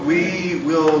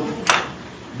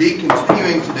be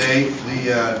continuing today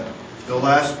the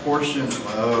last portion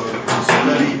of the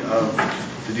study of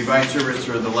the Divine Service,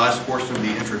 or the last portion of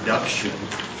the introduction,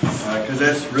 because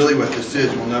that's really what this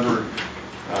is. We'll never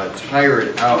tire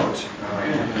it out.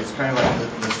 It's kind of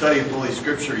like the study of Holy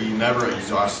Scripture. You never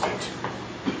exhaust it.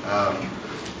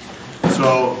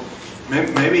 So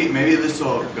maybe this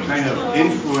will kind of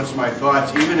influence my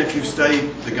thoughts. Even if you've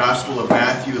studied the Gospel of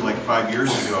Matthew like 5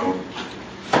 years ago,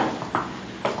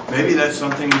 maybe that's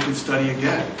something we can study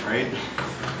again, right?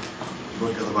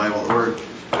 Book of the Bible. Or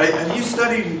have you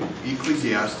studied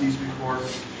Ecclesiastes before?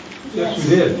 Yes,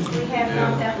 we did. We have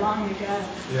not that long ago.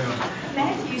 Yeah.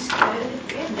 Matthew's good.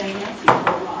 We haven't done Matthew for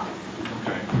a while.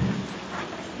 Okay.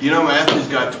 You know, Matthew's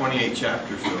got 28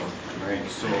 chapters though, right?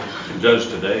 So it does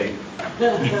today.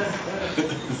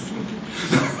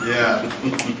 Yeah.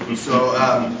 So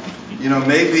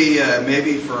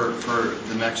maybe for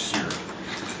the next year,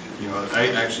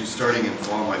 actually starting in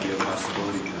fall might be a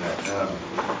possibility for that.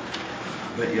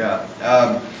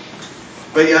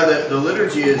 The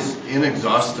liturgy is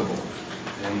inexhaustible,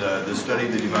 and the study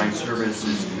of the Divine Service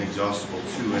is inexhaustible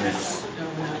too. And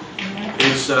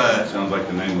it's sounds like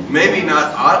the name of maybe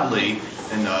not oddly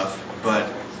enough,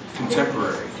 but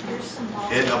contemporary.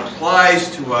 It applies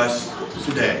to us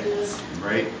today,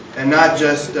 right? And not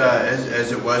just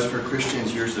as it was for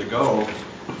Christians years ago,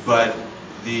 but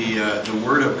the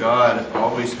Word of God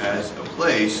always has a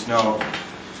place. Now,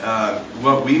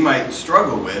 what we might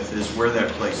struggle with is where that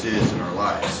place is in our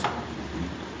lives,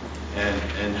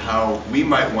 and how we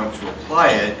might want to apply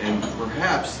it, and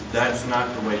perhaps that's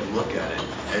not the way to look at it.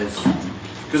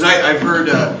 Because I've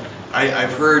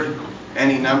heard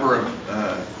any number of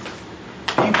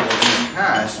people in the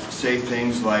past say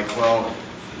things like, well,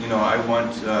 I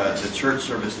want the church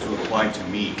service to apply to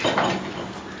me,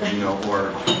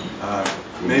 or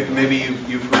maybe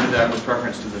you've heard of that with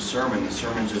reference to the sermon. The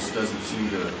sermon just doesn't seem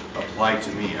to apply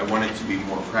to me. I want it to be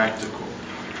more practical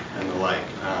and the like.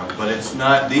 But it's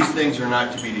not; these things are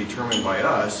not to be determined by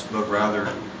us, but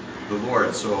rather the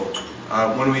Lord. So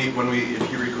when we,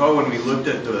 if you recall, when we looked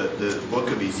at the book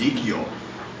of Ezekiel,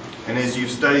 and as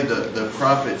you've studied the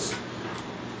prophets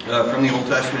from the Old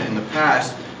Testament in the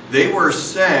past, they were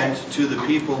sent to the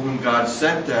people whom God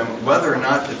sent them, whether or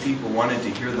not the people wanted to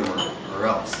hear them or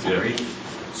else. Yeah. Right?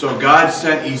 So God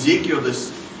sent Ezekiel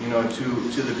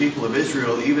to the people of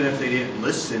Israel, even if they didn't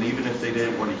listen, even if they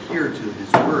didn't want to hear to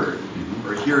his word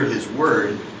or hear his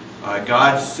word.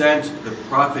 God sent the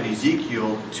prophet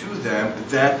Ezekiel to them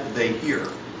that they hear.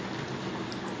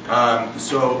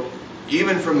 So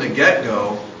even from the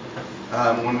get-go,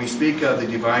 when we speak of the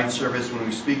divine service, when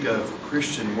we speak of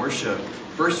Christian worship,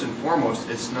 first and foremost,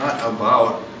 it's not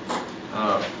about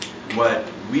what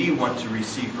we want to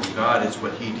receive from God. It's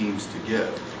what He deems to give.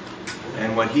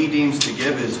 And what He deems to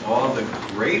give is all the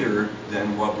greater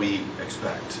than what we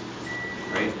expect.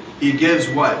 Right? He gives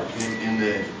what? In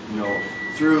the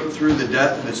through the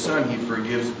death of His Son, He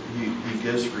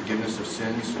gives forgiveness of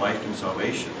sins, life, and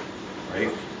salvation.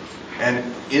 Right? And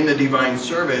in the divine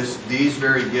service, these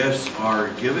very gifts are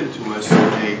given to us in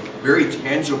a very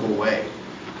tangible way.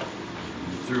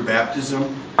 Through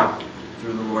baptism,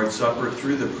 through the Lord's Supper,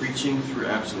 through the preaching, through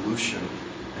absolution,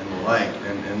 and the like.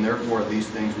 And therefore, these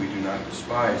things we do not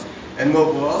despise. And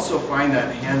we'll also find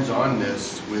that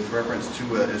hands-onness with reference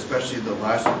to especially the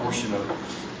last portion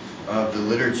of the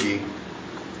liturgy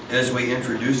as we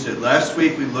introduce it. Last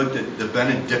week we looked at the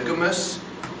Benediction,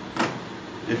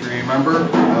 if you remember,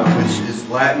 which is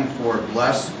Latin for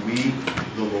bless we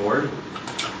the Lord.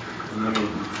 And let me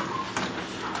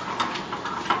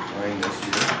find this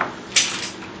here.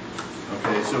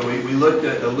 Okay, so we looked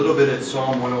at a little bit at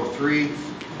Psalm 103,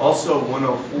 also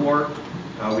 104.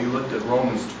 We looked at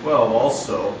Romans 12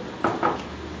 also.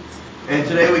 And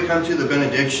today we come to the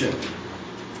benediction.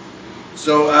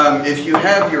 So if you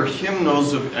have your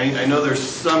hymnals, I know there's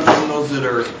some hymnals that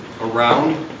are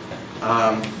around.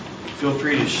 Feel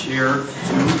free to share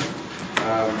too.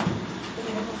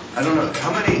 I don't know,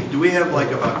 how many, do we have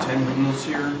like about 10 hymnals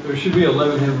here? There should be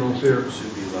 11 hymnals here. There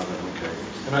should be 11, okay.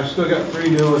 And I've still got 3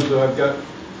 new ones, so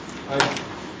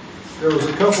there was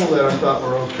a couple that I thought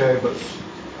were okay, but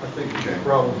I think we can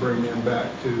probably bring them back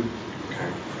too. Okay.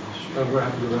 I'm going to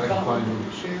have to go back and find them.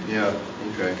 Yeah,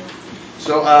 okay.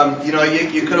 So,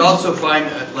 you could also find,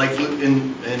 like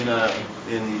in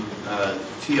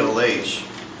TLH,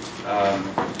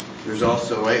 there's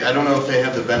also, I don't know if they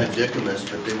have the Benedictus,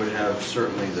 but they would have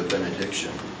certainly the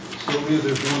benediction. So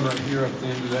there's one right here at the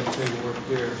end of that table right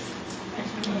there.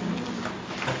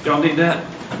 Y'all need that?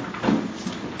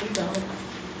 We don't.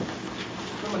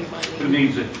 Somebody might need Who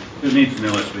needs it? Who needs an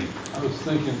LSB? I was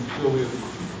thinking Sylvia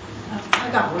I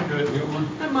got We're one. good, you want?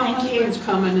 And my Thank you. husband's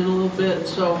coming in a little bit,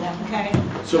 so. Okay.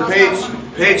 So Y'all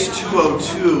got page one?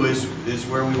 202 is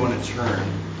where we want to turn.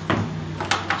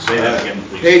 Say that again,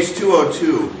 please. Page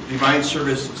 202, Divine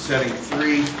Service Setting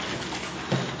 3.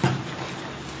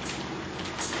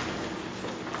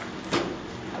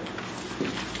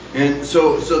 And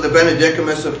so the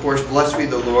Benedictus, of course, blessed be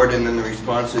the Lord, and then the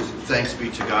response is thanks be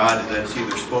to God. That's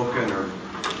either spoken or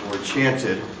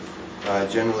chanted,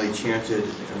 generally chanted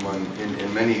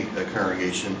in many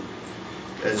congregation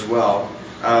as well.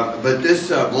 But this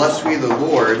blessed be the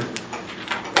Lord,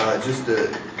 just to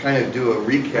kind of do a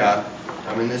recap,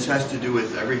 I mean, this has to do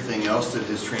with everything else that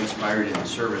has transpired in the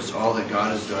service, all that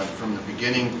God has done from the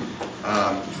beginning.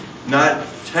 Not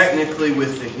technically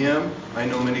with the hymn. I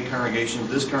know many congregations,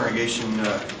 this congregation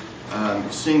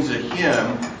sings a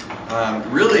hymn.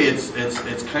 Really,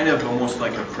 it's kind of almost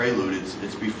like a prelude.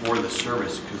 It's before the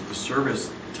service, because the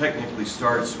service technically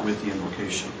starts with the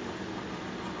invocation.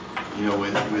 You know,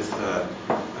 with the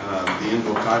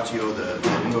invocatio,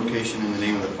 the invocation in the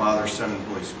name of the Father, Son, and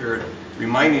Holy Spirit,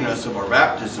 reminding us of our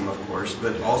baptism, of course,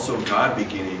 but also God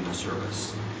beginning the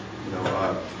service. You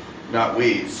know, not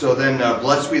we. So then,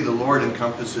 blessed be the Lord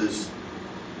encompasses,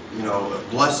 you know,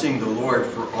 blessing the Lord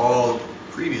for all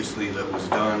previously that was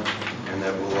done, and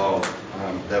that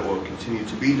will continue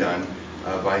to be done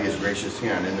by His gracious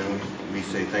hand. And then we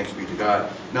say thanks be to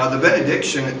God. Now the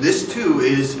benediction, this too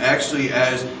is actually,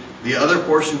 as the other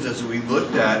portions as we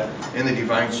looked at in the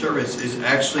divine service, is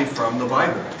actually from the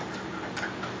Bible,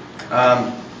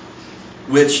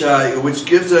 which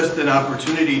gives us an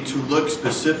opportunity to look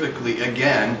specifically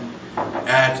again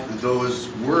at those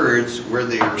words where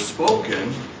they are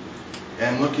spoken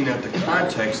and looking at the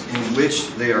context in which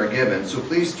they are given. So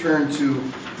please turn to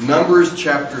Numbers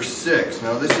chapter 6.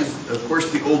 Now this is, of course,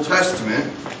 the Old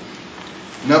Testament.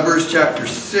 Numbers chapter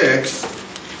 6.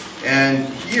 And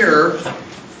here,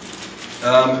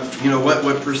 you know,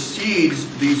 what precedes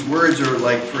these words are,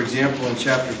 like, for example, in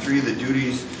chapter 3, the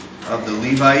duties of the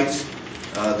Levites,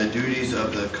 the duties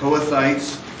of the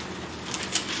Kohathites,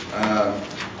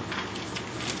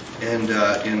 and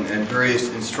various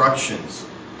instructions.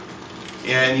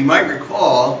 And you might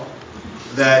recall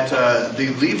that the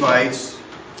Levites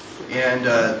and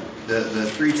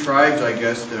the three tribes, I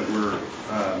guess, that were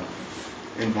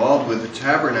involved with the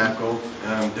tabernacle,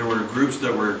 there were groups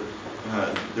that were,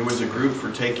 there was a group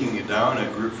for taking it down, a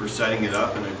group for setting it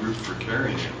up, and a group for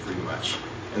carrying it, pretty much,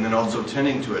 and then also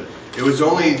tending to it. It was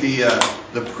only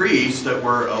the priests that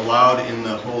were allowed in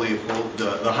the Holy of Holies,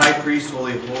 the high priest,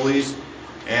 Holy of Holies,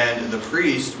 and the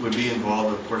priest would be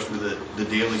involved, of course, with the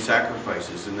daily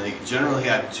sacrifices. And they generally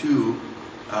had two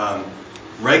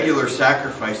regular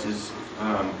sacrifices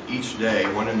each day,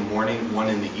 one in the morning, one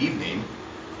in the evening.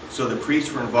 So the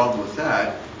priests were involved with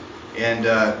that. And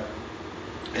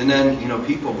then, you know,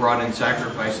 people brought in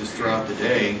sacrifices throughout the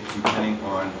day depending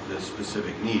on the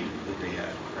specific need that they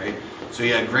had, right? So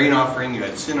you had grain offering, you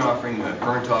had sin offering, you had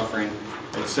burnt offering,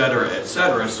 etc.,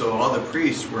 etc. So all the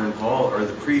priests were involved, or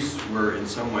the priests were in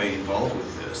some way involved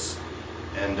with this.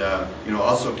 And, you know,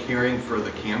 also caring for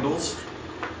the candles,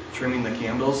 trimming the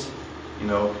candles. You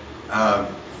know,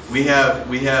 we have,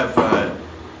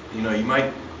 you know, you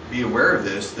might be aware of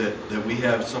this, that we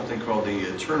have something called the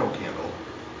eternal candle,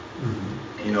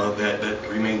 you know, that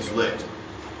remains lit.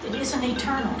 It isn't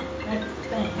eternal, that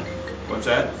thing. What's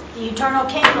that? The eternal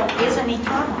candle isn't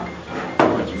eternal.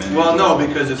 Well, no,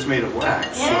 because it's made of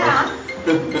wax. Yeah.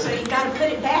 So, So you got to put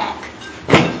it back.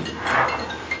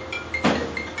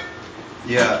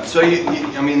 yeah. So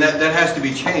I mean, that has to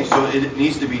be changed. So it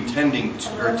needs to be tended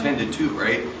to,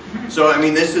 right? So I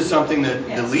mean, this is something that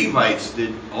the Levites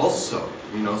did also.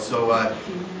 You know, so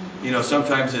you know,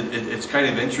 sometimes it's kind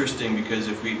of interesting, because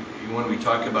when we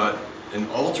talk about an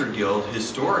altar guild,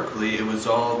 historically it was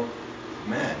all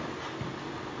men.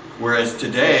 Whereas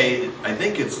today, I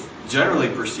think it's generally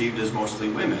perceived as mostly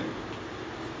women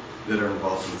that are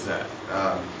involved with that.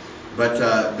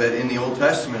 But in the Old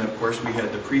Testament, of course, we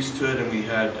had the priesthood, and we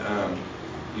had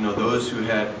you know, those who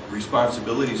had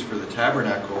responsibilities for the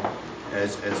tabernacle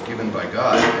as given by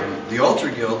God. And the altar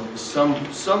guild,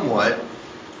 somewhat,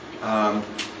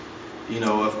 you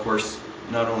know, of course,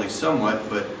 not only somewhat,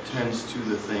 but tends to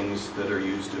the things that are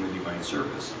used in the divine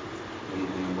service, in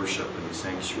the worship and the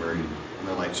sanctuary and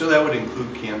the like. So that would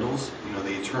include candles, you know,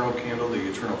 the eternal candle, the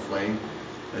eternal flame,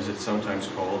 as it's sometimes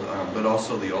called, but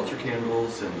also the altar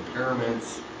candles and the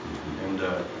paraments and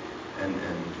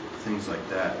things like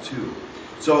that too.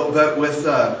 So, but with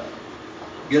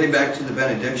getting back to the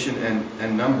benediction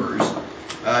and Numbers,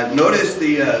 notice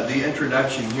the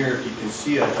introduction here. If you can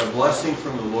see a blessing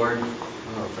from the Lord.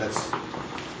 I don't know if that's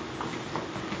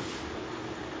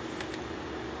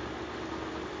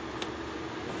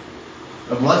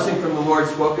A blessing from the Lord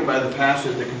spoken by the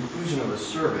pastor at the conclusion of a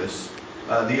service.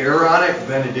 The Aaronic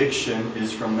benediction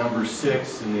is from Numbers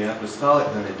 6, and the Apostolic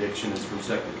benediction is from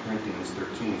 2 Corinthians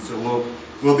 13. So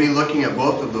we'll be looking at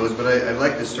both of those, but I'd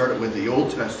like to start with the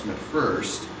Old Testament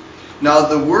first. Now,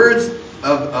 the words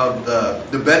of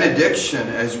the benediction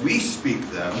as we speak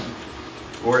them,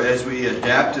 or as we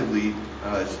adaptively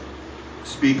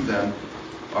speak them,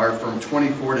 are from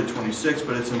 24 to 26,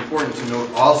 but it's important to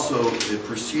note also the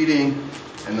preceding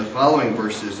and the following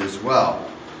verses as well.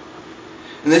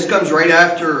 And this comes right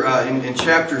after, in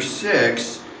chapter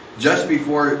 6, just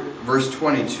before verse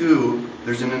 22,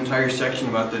 there's an entire section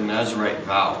about the Nazirite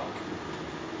vow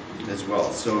as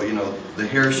well. So, the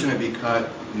hair shouldn't be cut,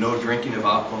 no drinking of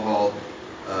alcohol,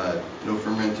 no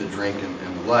fermented drink,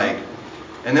 and the like.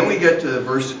 And then we get to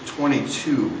verse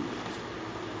 22.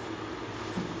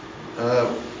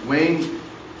 Wayne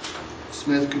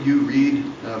Smith, could you read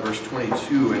verse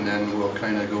 22, and then we'll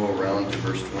kind of go around to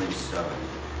verse 27.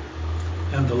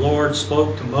 And the Lord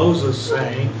spoke to Moses,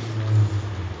 saying,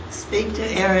 Speak to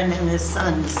Aaron and his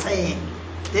sons, saying,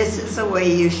 This is the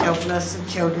way you shall bless the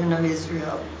children of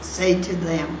Israel. Say to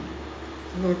them,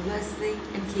 The Lord bless thee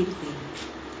and keep thee.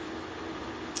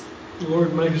 The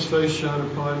Lord make his face shine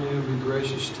upon you and be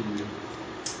gracious to you.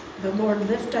 The Lord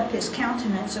lift up his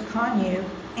countenance upon you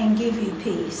and give you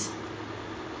peace.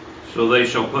 So they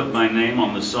shall put my name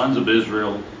on the sons of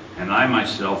Israel, and I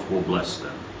myself will bless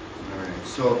them. All right.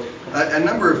 So a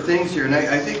number of things here, and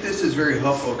I think this is very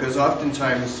helpful because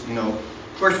oftentimes, of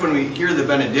course, when we hear the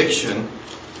benediction,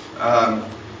 the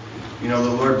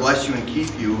Lord bless you and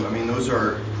keep you. I mean, those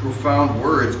are profound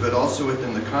words, but also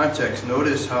within the context,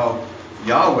 notice how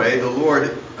Yahweh, the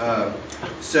Lord,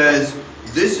 says,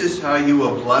 this is how you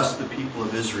will bless the people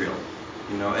of Israel.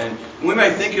 And we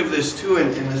might think of this too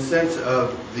in the sense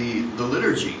of the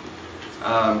liturgy.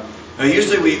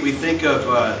 Usually we think of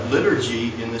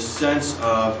liturgy in the sense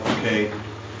of,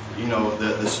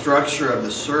 the structure of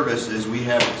the service as we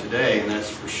have it today, and that's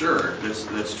for sure.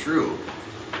 That's true.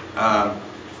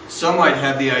 Some might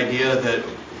have the idea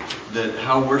that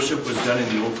how worship was done in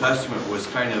the Old Testament was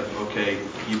kind of,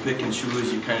 you pick and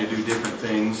choose, you kind of do different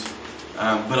things.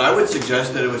 But I would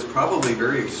suggest that it was probably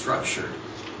very structured.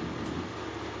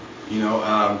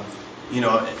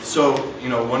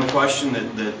 One question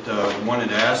that one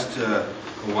had asked a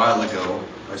while ago,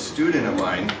 a student of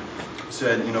mine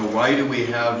said, why do we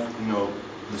have,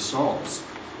 the Psalms?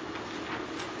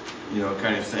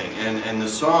 Kind of thing. And the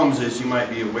Psalms, as you might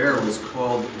be aware, was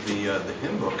called the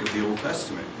hymn book of the Old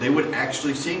Testament. They would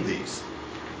actually sing these.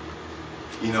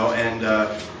 And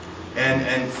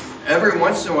every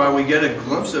once in a while we get a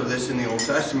glimpse of this in the Old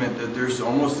Testament, that there's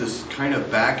almost this kind of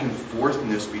back and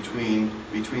forthness between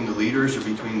the leaders or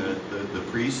between the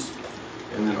priests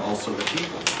and then also the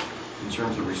people in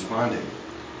terms of responding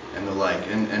and the like.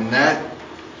 And that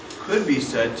could be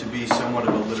said to be somewhat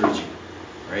of a liturgy,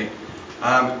 right?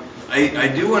 I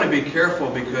do want to be careful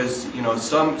because,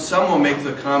 some will make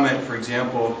the comment, for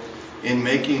example, in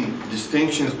making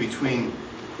distinctions between,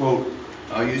 quote,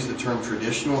 I'll use the term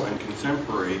traditional and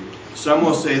contemporary. Some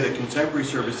will say that contemporary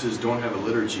services don't have a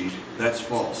liturgy. That's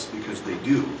false, because they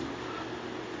do.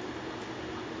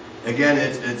 Again,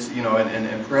 it's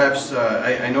and perhaps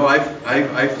I know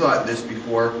I've thought this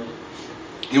before.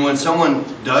 When someone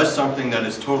does something that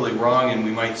is totally wrong, and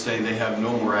we might say they have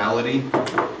no morality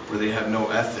or they have no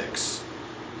ethics,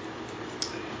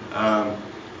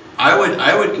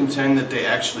 I would contend that they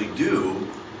actually do.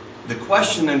 The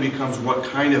question then becomes, what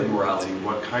kind of morality,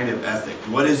 what kind of ethic,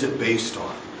 what is it based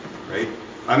on, right?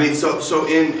 I mean, so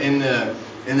in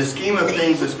the scheme of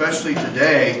things, especially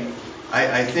today,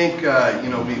 I think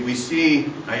we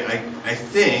see.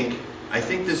 I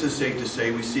think this is safe to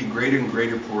say we see greater and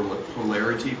greater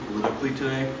polarity politically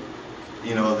today.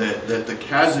 That the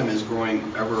chasm is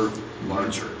growing ever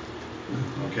larger.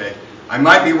 Okay, I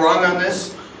might be wrong on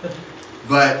this.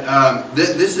 But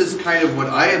this is kind of what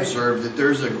I observed, that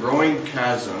there's a growing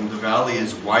chasm. The valley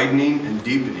is widening and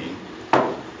deepening.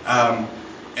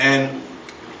 And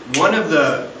one of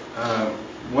the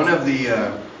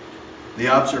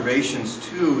observations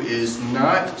too is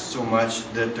not so much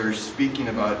that they're speaking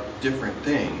about different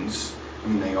things. I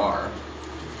mean, they are,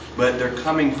 but they're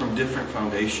coming from different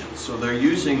foundations. So they're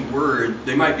using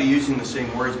they might be using the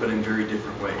same words, but in very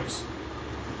different ways.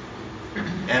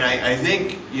 And I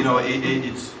think,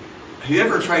 it's, have you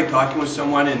ever tried talking with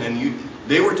someone and then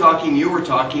they were talking, you were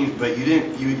talking, but you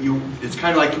didn't, it's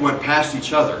kind of like you went past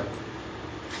each other.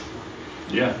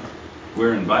 Yeah,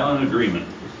 we're in violent agreement.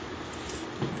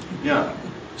 Yeah.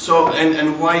 So,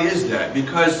 and why is that?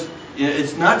 Because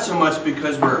it's not so much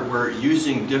because we're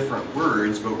using different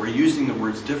words, but we're using the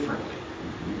words differently.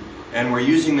 and we're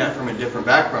using that from a different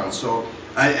background. So,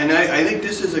 I think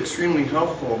this is extremely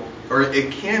helpful, or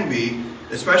it can be,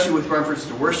 especially with reference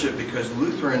to worship, because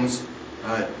Lutherans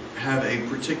have a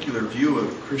particular view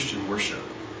of Christian worship.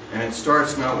 And it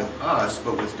starts not with us,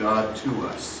 but with God to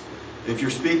us. If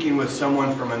you're speaking with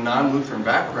someone from a non-Lutheran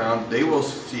background, they will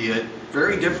see it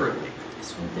very differently.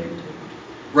 That's what they're doing.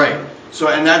 Right. So,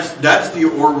 and that's the that's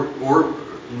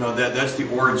the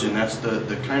origin. That's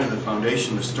the kind of the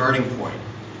foundation, the starting point,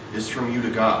 is from you to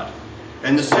God.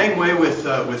 And the same way with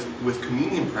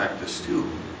communion practice too.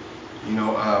 And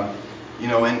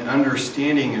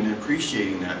understanding and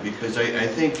appreciating that, because I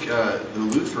think the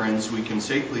Lutherans, we can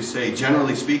safely say,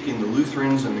 generally speaking, the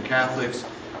Lutherans and the Catholics,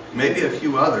 maybe a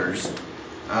few others,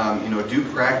 do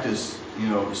practice,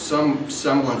 some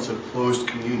semblance of closed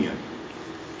communion.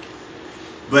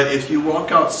 But if you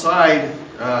walk outside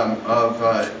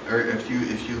or if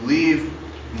you leave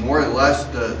more or less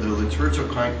the liturgical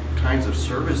kinds of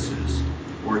services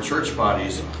or church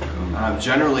bodies,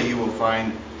 generally you will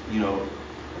find,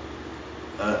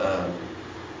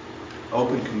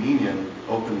 open communion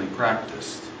openly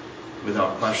practiced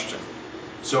without question.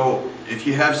 So if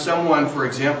you have someone, for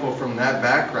example, from that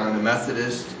background, a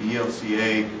Methodist,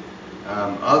 ELCA,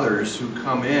 others who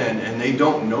come in and they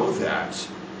don't know that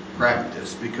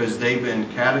practice because they've been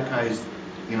catechized,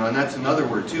 and that's another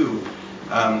word too.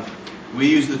 We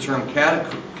use the term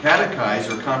catechize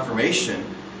or confirmation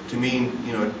to mean,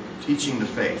 teaching the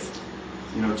faith,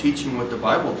 teaching what the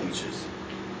Bible teaches.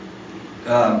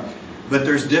 But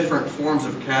there's different forms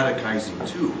of catechizing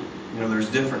too. There's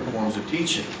different forms of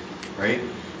teaching, right?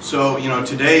 So,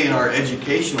 today in our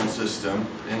educational system,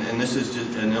 and this is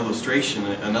just an illustration,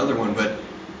 another one, but,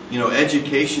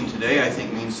 education today I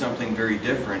think means something very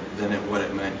different than what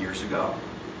it meant years ago.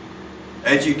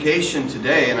 Education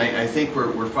today, and I think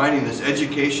we're finding this,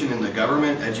 education in the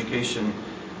government, education,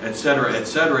 et cetera,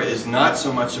 is not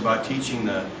so much about teaching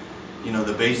the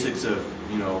basics of,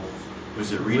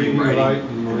 was it reading, writing,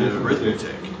 and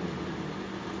arithmetic.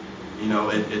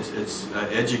 It's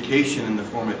education in the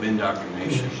form of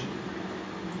indoctrination,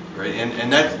 right?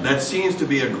 And that seems to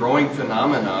be a growing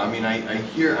phenomena. I mean, I'm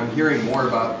hearing more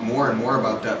and more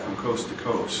about that from coast to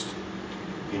coast.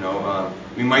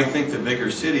 We might think the bigger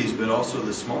cities, but also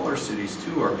the smaller cities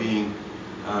too are being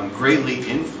greatly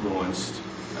influenced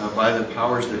by the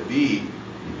powers that be,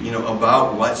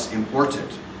 about what's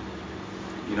important.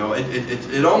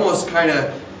 It almost kind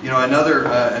of,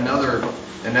 another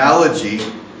analogy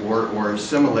or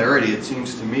similarity, it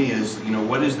seems to me, is,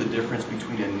 what is the difference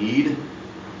between a need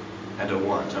and a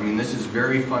want? I mean, this is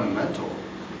very fundamental.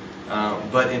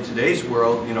 But in today's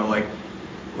world, like,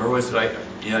 where was it?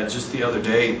 Just the other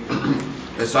day,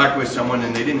 I was talking with someone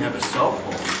and they didn't have a cell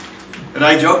phone. And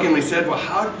I jokingly said, well,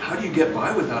 how do you get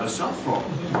by without a cell phone?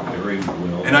 Very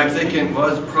well. And I'm thinking, well,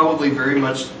 it's probably very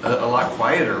much a lot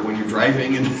quieter when you're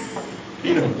driving and,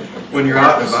 when you're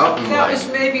out and about in life. That was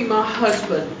maybe my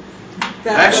husband.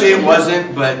 Actually, it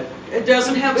wasn't, but... It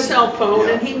doesn't have a cell phone,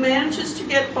 and he manages to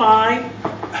get by.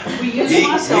 We use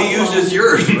my cell phone. He uses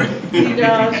yours, right? He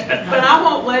does. But I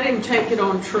won't let him take it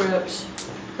on trips,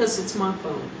 because it's my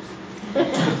phone.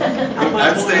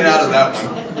 I'm staying out of that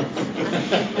one.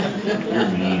 You're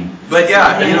mean. But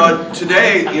yeah,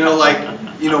 today,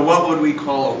 what would we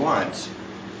call a want?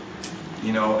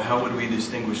 How would we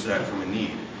distinguish that from a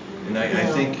need? And I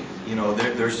think,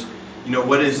 there's,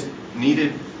 what is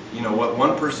needed, what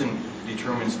one person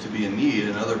determines to be a need,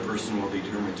 another person will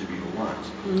determine to be a want.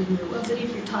 Well, but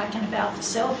if you're talking about the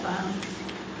cell phone,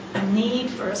 a need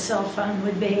for a cell phone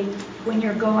would be when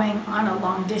you're going on a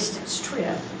long distance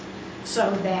trip,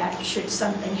 so that should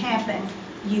something happen,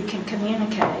 you can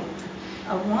communicate.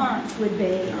 A want would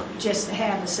be just to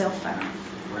have a cell phone.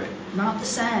 Right. Not the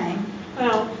same.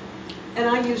 Well, and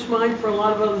I use mine for a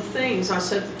lot of other things. I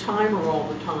set the timer all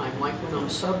the time, like when I'm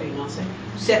subbing, I'll say,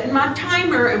 setting my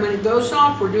timer, and when it goes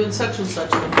off, we're doing such and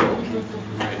such. And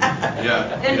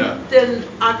then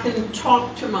I can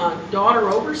talk to my daughter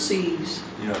overseas,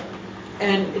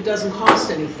 and it doesn't cost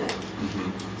anything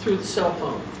through the cell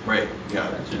phone. Right,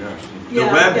 The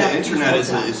web, the internet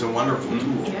is a wonderful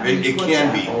tool. It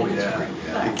can be.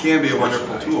 It can be a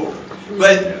wonderful tool.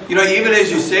 But, even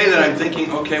as you say that, I'm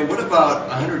thinking, okay, what about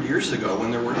 100 years ago when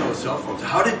there were no cell phones?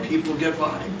 How did people get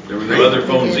by? There were no other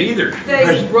phones either.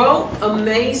 They wrote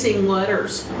amazing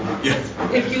letters. Yeah.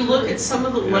 If you look at some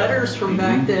of the letters from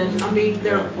back then, I mean,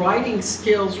 their writing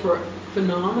skills were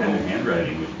phenomenal. And the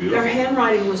handwriting was beautiful. Their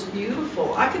handwriting was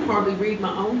beautiful. I can hardly read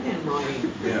my own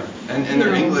handwriting. Yeah, and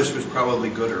their English was probably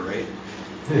gooder, right?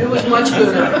 It was much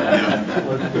gooder.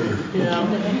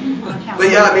 But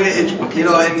yeah, I mean,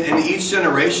 and each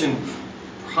generation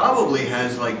probably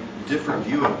has like different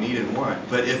view of need and want.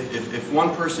 But if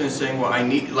one person is saying, well, I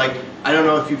need, like, I don't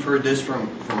know if you've heard this from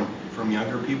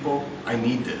younger people, I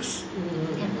need this.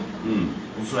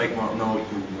 It's like, well, no,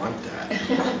 you want that.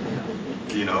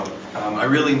 You know, I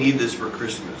really need this for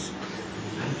Christmas.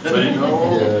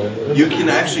 No, you can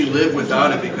actually live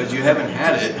without it because you haven't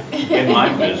had it. In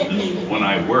my business, when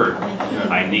I work,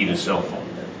 I need a cell phone.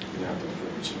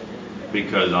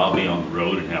 Because I'll be on the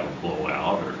road and have a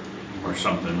blowout or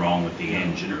something wrong with the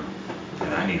engine,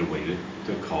 and I need a way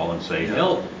to call and say,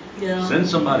 help, send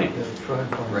somebody. Try and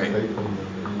find Right. faith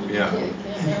in the Yeah.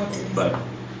 But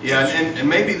Yeah, and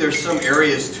maybe there's some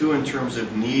areas too in terms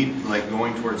of need, like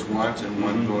going towards want and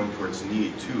one going towards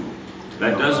need too.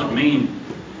 that doesn't mean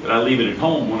that I leave it at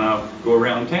home when I go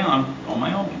around town on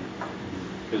my own,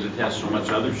 because it has so much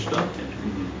other stuff in it.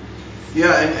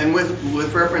 Yeah, and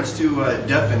with reference to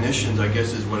definitions, I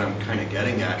guess is what I'm kind of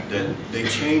getting at, that they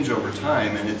change over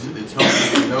time, and it's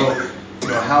helpful to know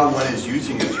how one is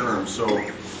using a term. So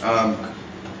and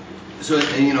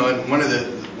one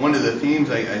of the themes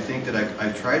I think that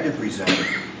I've tried to present,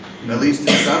 at least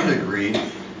to some degree,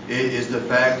 is the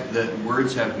fact that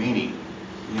words have meaning.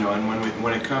 And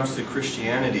when it comes to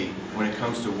Christianity, when it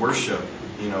comes to worship,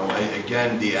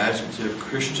 again, the adjective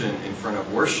Christian in front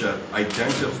of worship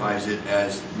identifies it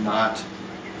as not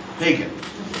pagan,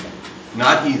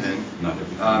 not heathen, not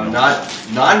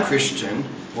non-Christian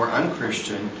or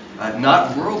unchristian,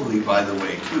 not worldly, by the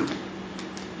way, too.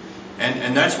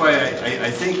 And that's why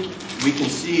I think we can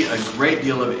see a great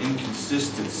deal of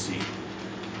inconsistency,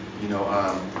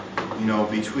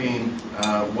 between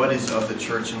what is of the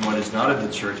church and what is not of the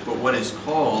church, but what is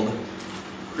called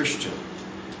Christian.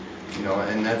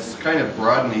 And that's kind of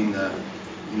broadening the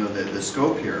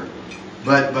scope here.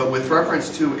 But with reference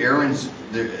to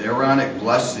the Aaronic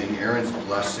blessing, Aaron's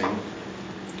blessing,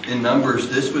 in Numbers,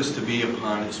 this was to be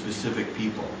upon specific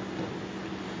people.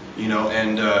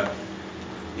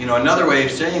 Another way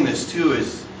of saying this too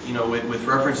is, with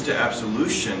reference to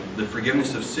absolution, the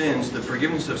forgiveness of sins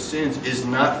is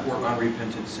not for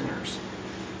unrepentant sinners.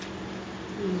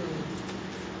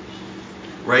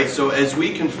 Right? So as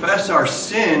we confess our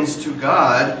sins to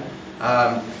God,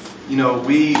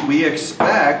 we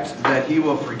expect that He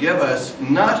will forgive us,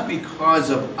 not because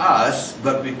of us,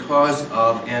 but because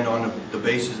of and on the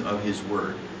basis of His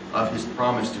word, of His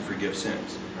promise to forgive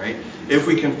sins. Right? If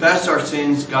we confess our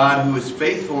sins, God, who is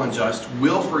faithful and just,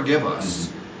 will forgive us.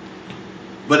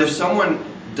 But if someone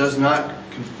does not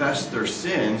confess their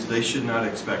sins, they should not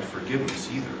expect forgiveness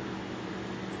either.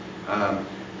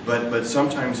 But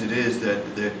sometimes it is that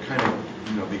kind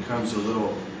of becomes a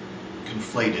little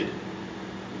conflated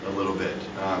a little bit.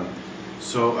 And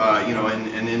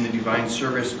in the divine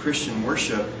service, Christian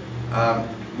worship,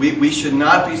 we should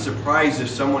not be surprised if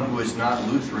someone who is not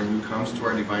Lutheran who comes to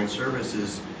our divine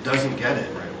services doesn't get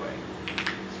it right away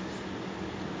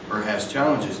or has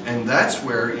challenges. And that's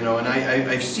where, and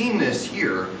I've seen this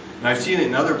here, and I've seen it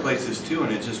in other places too,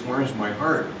 and it just warms my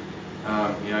heart.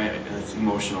 It's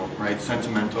emotional, right?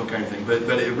 Sentimental kind of thing.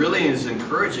 But it really is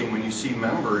encouraging when you see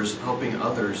members helping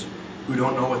others who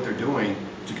don't know what they're doing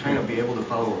to kind of be able to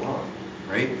follow along,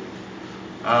 right?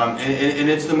 And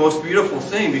it's the most beautiful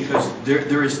thing because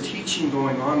there is teaching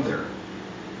going on there.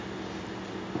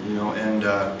 And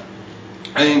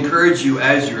I encourage you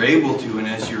as you're able to and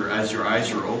as your eyes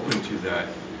are open to that,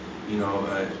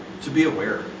 to be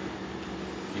aware,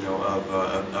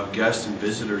 of guests and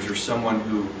visitors or someone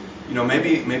who,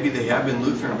 maybe they have been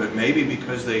Lutheran, but maybe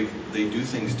because they do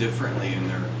things differently in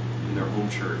their home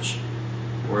church,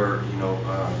 or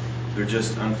they're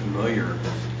just unfamiliar,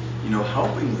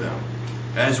 helping them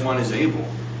as one is able,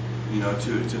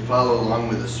 to follow along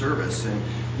with the service. And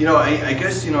I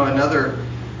guess another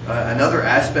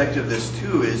aspect of this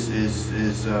too is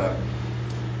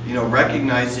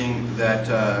recognizing that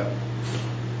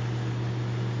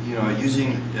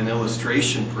using an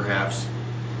illustration perhaps,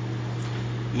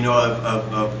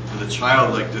 of the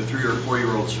child, like the 3 or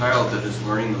 4-year-old child that is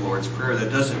learning the Lord's Prayer.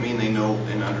 That doesn't mean they know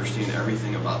and understand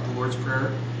everything about the Lord's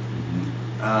Prayer.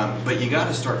 But you got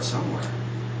to start somewhere,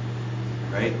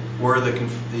 right? Or the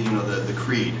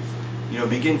creed.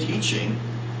 Begin teaching,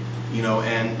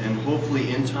 and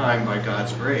hopefully in time, by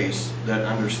God's grace, that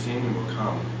understanding will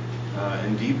come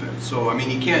and deepen. So,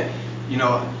 you can't,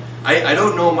 I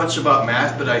don't know much about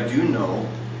math, but I do know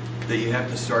that you have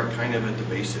to start kind of at the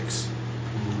basics,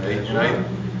 right?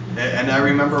 And I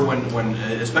remember when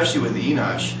especially with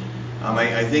Enosh,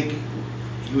 I think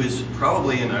he was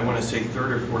probably in, I want to say,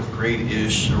 3rd or 4th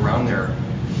grade-ish, around there,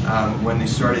 when they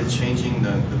started changing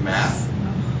the math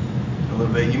a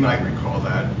little bit. You might recall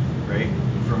that, right?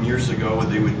 From years ago,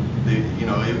 they,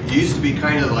 it used to be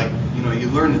kind of like, you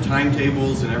learn the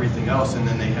timetables and everything else, and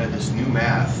then they had this new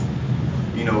math,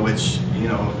 which,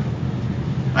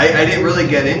 I didn't really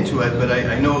get into it, but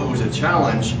I know it was a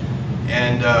challenge.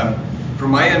 And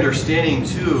from my understanding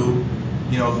too,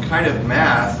 kind of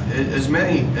math,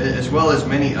 as well as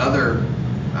many other,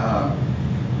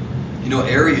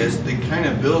 areas, they kind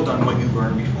of build on what you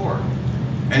learned before.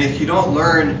 And if you don't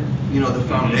learn, the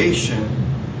foundation,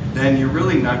 then you're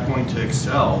really not going to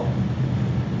excel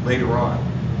later on.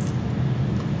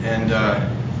 And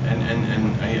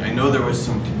I know there was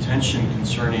some contention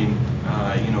concerning,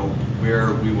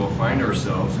 where we will find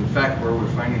ourselves. In fact, where we're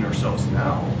finding ourselves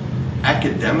now,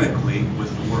 academically, with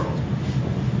the world.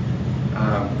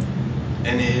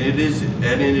 And it is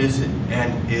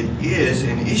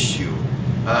an issue.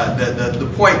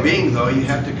 The point being, though, you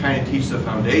have to kind of teach the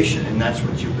foundation, and that's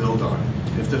what you build on.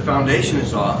 If the foundation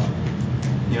is off,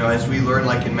 as we learn,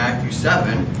 like in Matthew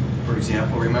 7, for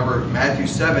example, remember Matthew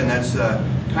 7, that's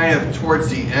kind of towards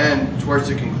the end, towards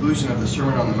the conclusion of the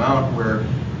Sermon on the Mount, where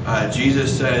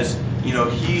Jesus says,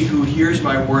 he who hears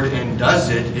my word and does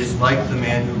it is like the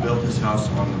man who built his house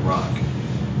on the rock.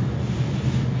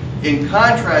 In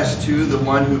contrast to the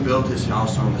one who built his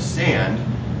house on the sand.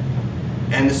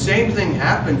 And the same thing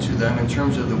happened to them in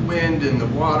terms of the wind and the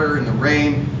water and the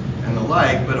rain and the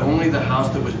like, but only the house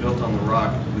that was built on the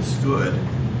rock withstood,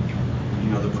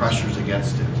 the pressures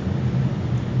against it.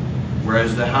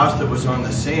 Whereas the house that was on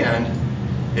the sand,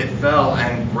 it fell,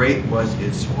 and great was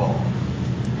its fall.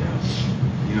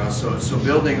 So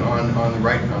building on the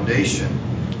right foundation.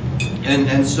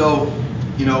 And so,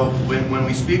 when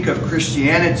we speak of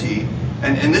Christianity,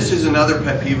 and this is another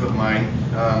pet peeve of mine,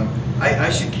 I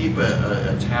should keep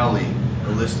a tally,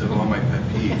 a list of all my pet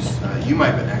peeves. You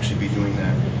might actually be doing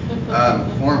that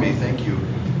for me, thank you.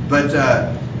 But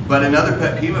another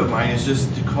pet peeve of mine is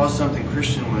just to call something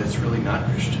Christian when it's really not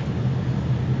Christian.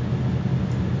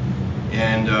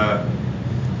 And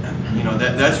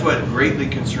that's what greatly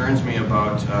concerns me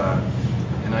about,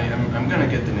 and I'm going to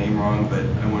get the name wrong, but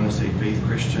I want to say Faith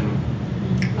Christian.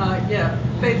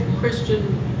 Faith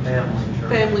Christian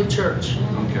Family Church.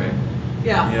 Okay.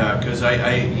 Yeah. Yeah, because I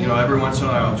every once in a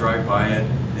while I'll drive by it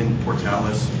in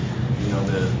Portales.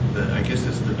 I guess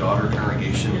it's the daughter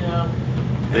congregation. Yeah.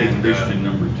 Faith Christian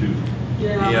number 2.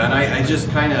 Yeah. Yeah, and I just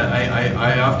kind of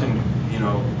I often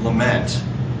lament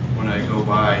when I go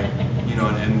by,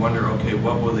 and wonder, okay,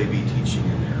 what will they be teaching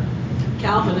in there?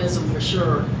 Calvinism for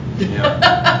sure.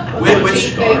 Yeah. They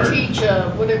Which teach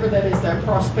whatever that is, that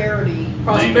prosperity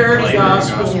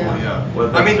gospel. Yeah.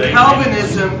 Well, I mean, they-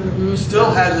 Calvinism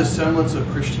still has a semblance of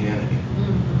Christianity,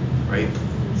 right?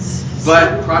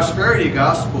 But prosperity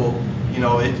gospel,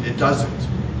 it doesn't.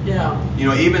 Yeah.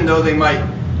 Even though they might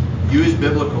use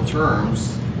biblical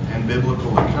terms and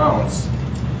biblical accounts,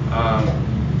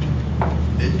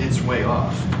 it's way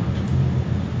off.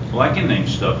 Well, I can name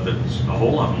stuff that's a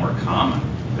whole lot more common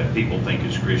that people think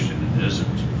is Christian and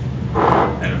isn't.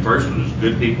 And the first one is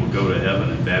good people go to heaven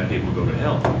and bad people go to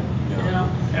hell. Yeah.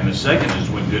 And the second is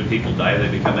when good people die, they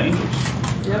become angels.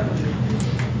 Yep.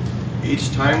 Each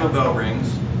time a bell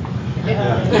rings.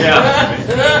 Yeah.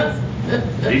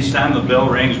 Each time the bell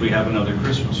rings, we have another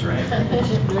Christmas, right?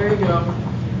 There you go.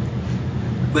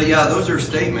 But yeah, those are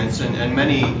statements, and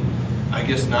many, I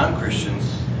guess,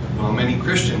 non-Christians, well, many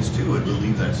Christians too would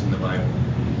believe that's in the Bible.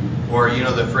 Or,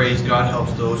 the phrase, God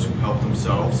helps those who help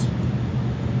themselves.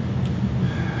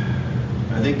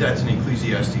 I think that's in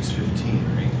Ecclesiastes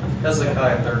 15, right?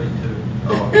 Hezekiah 32.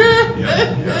 Oh,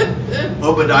 yeah.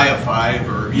 Obadiah 5,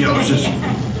 or, just...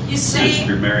 You see,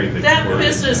 Sister Mary that Victoria.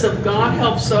 business of God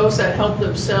helps those that help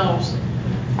themselves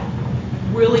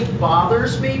really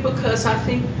bothers me, because I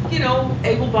think,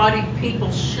 able-bodied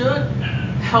people should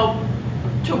help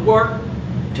to work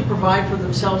to provide for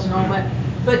themselves and all that.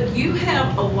 But you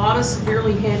have a lot of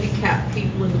severely handicapped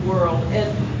people in the world,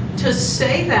 and to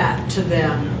say that to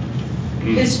them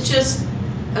is just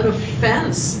an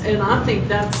offense, and I think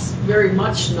that's very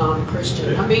much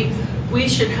non-Christian. I mean, we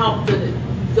should help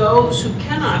those who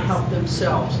cannot help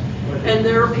themselves. And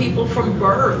there are people from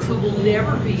birth who will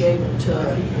never be able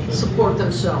to support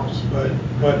themselves. But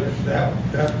that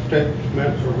statement's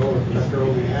meant for those that are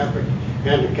only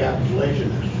handicapped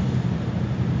lationists.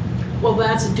 Well,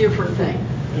 that's a different thing.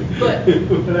 But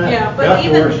That's but the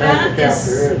even worst that handicap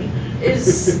there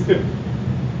is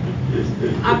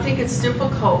I think it's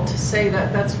difficult to say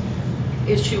that that's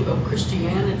issue of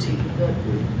Christianity, that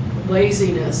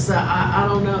laziness. I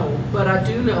don't know, but I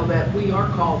do know that we are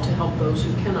called to help those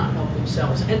who cannot help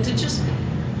themselves, and to just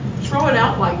throw it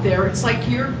out like there, it's like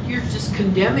you're just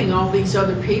condemning all these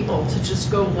other people to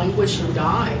just go languish and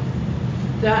die.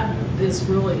 That is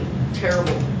really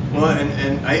terrible. Well,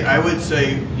 and I would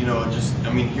say,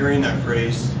 hearing that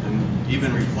phrase and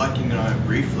even reflecting on it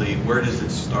briefly, where does it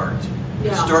start?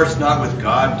 Yeah. It starts not with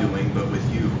God doing, but with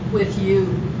you. With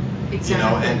you,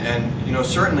 exactly. And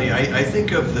certainly, I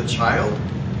think of the child,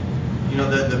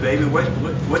 the baby.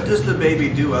 What does the baby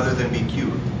do other than be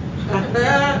cute? Can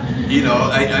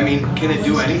it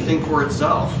do anything for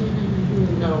itself?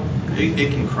 No.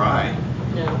 It can cry.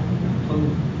 No.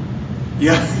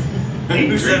 Yeah.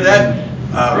 Who said that?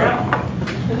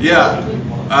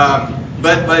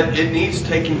 But it needs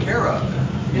taken care of.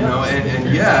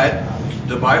 And yet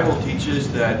the Bible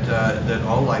teaches that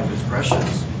all life is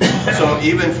precious. So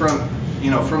even from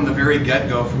the very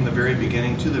get-go, from the very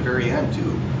beginning to the very end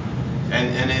too.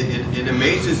 And it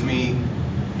amazes me,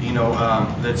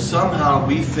 that somehow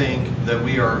we think that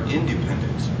we are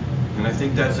independent. And I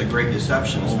think that's a great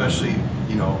deception, especially,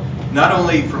 not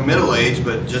only from middle age,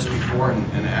 but just before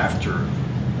and after.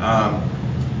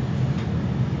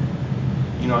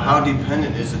 How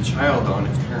dependent is a child on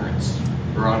its parents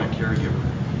or on a caregiver?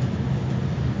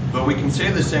 But we can say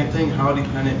the same thing, how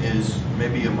dependent is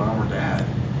maybe a mom or dad,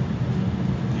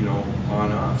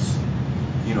 on us,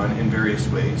 in various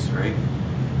ways, right?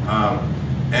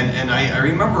 And I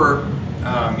remember,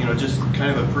 just kind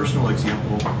of a personal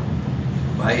example.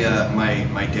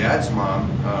 My dad's mom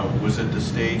was at the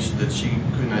stage that she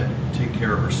could not take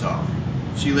care of herself.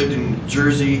 She lived in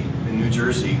New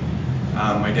Jersey.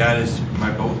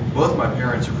 Both my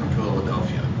parents are from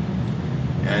Philadelphia,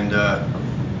 and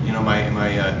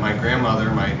my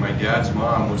grandmother, my dad's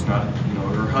mom was not,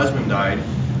 her husband died,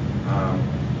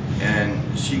 and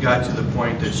she got to the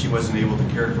point that she wasn't able to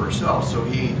care for herself. So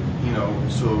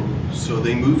so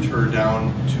they moved her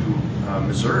down to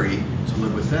Missouri to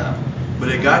live with them. But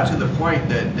it got to the point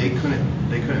that they couldn't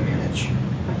manage,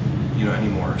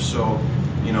 anymore. So,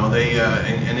 they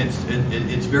and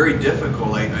it's very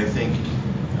difficult, I think,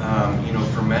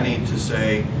 for many to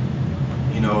say,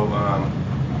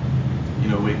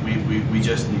 we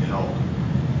just need help,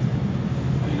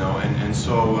 and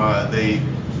so they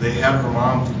had her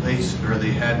mom placed, or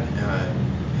they had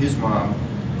his mom,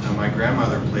 my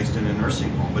grandmother, placed in a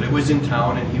nursing home. But it was in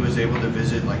town, and he was able to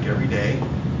visit like every day.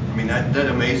 That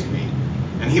amazed me.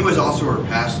 And he was also her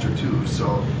pastor too,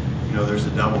 so there's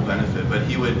a double benefit. But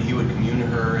he would commune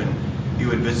her, and he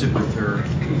would visit with her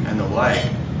and the like.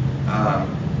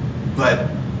 But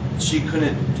she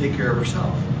couldn't take care of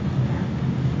herself,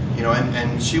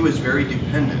 and she was very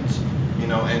dependent,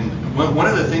 And one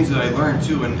of the things that I learned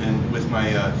too, and with my,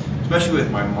 especially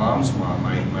with my mom's mom,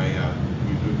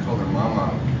 we would call her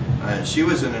mom. She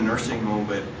was in a nursing home,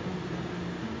 but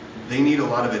they need a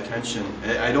lot of attention.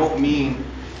 I don't mean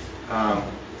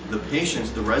the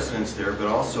patients, the residents there, but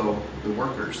also the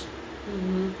workers.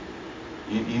 Mm-hmm.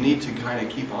 You need to kind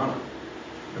of keep on them,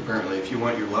 apparently, if you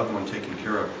want your loved one taken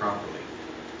care of properly.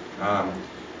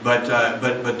 But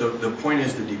the point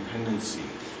is the dependency,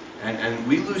 and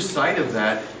we lose sight of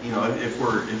that. If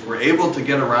we're able to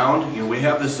get around, we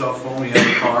have the cell phone, we have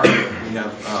the car, we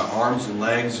have arms and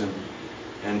legs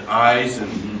and eyes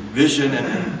and vision,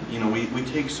 and we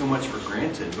take so much for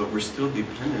granted, but we're still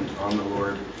dependent on the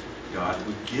Lord God,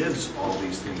 who gives all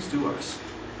these things to us.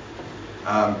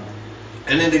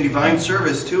 And in the divine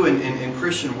service too, in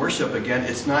Christian worship, again,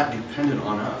 it's not dependent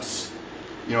on us.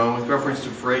 With reference to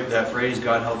that phrase,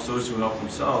 God helps those who help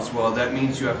themselves, well, that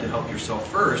means you have to help yourself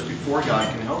first before God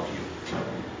can help you.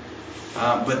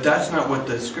 But that's not what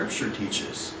the Scripture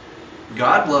teaches.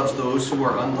 God loves those who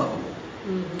are unlovable,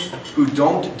 who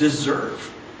don't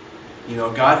deserve.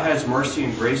 God has mercy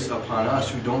and grace upon us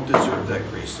who don't deserve that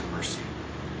grace and mercy.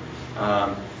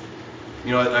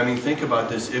 Think about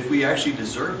this. If we actually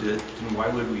deserved it, then why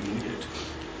would we need it?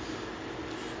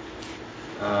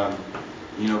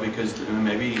 Because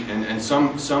maybe, and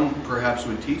some perhaps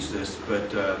would teach this,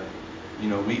 but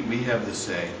we have the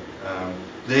say.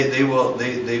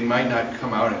 They might not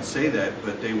come out and say that,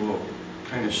 but they will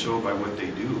kind of show by what they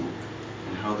do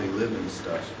and how they live and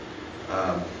stuff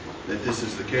that this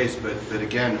is the case. But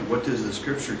again, what does the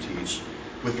Scripture teach?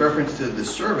 With reference to the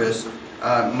service,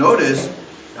 notice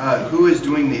who is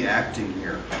doing the acting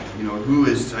here. Who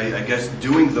is, I guess,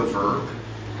 doing the verb.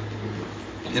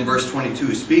 In verse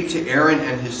 22, speak to Aaron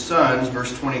and his sons,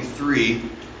 verse 23,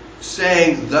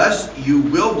 saying, thus you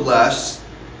will bless,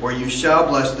 or you shall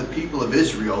bless the people of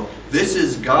Israel. This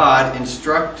is God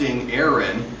instructing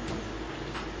Aaron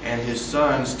and his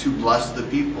sons to bless the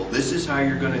people. This is how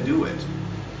you're going to do it.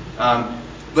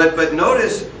 But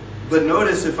notice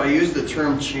if I use the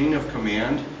term chain of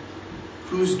command,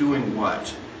 who's doing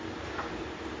what?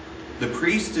 The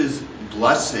priest is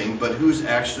blessing, but who's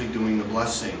actually doing the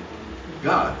blessing?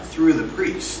 God through the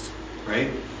priest,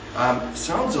 right?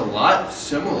 Sounds a lot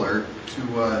similar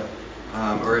to,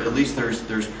 or at least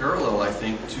there's parallel, I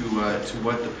think, to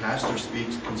what the pastor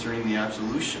speaks concerning the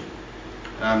absolution.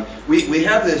 We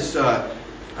have this, and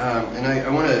I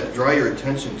want to draw your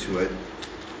attention to it.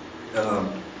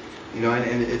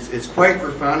 And it's quite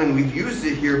profound, and we've used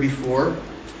it here before.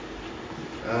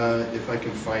 If I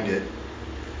can find it.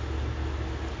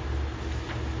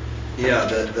 Yeah,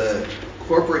 the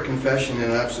corporate confession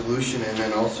and absolution, and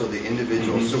then also the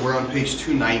individual. Mm-hmm. So we're on page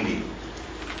 290.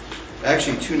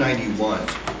 Actually, 291.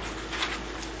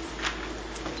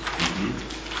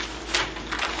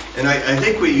 Mm-hmm. And I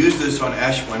think we use this on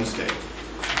Ash Wednesday,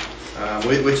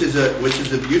 which is a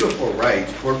beautiful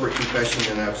rite, corporate confession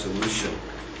and absolution.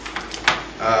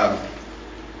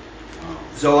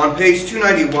 So on page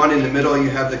 291 in the middle,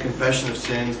 you have the confession of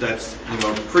sins. That's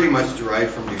pretty much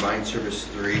derived from Divine Service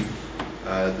 3,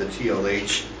 the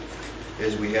TLH,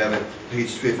 as we have it,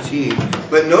 page 15.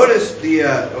 But notice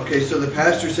so the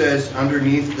pastor says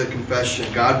underneath the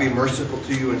confession, God be merciful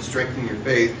to you and strengthen your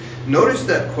faith. Notice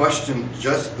that question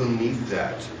just beneath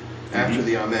that, after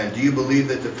the Amen. Do you believe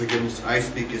that the forgiveness I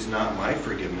speak is not my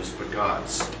forgiveness, but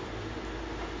God's?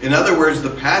 In other words, the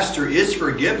pastor is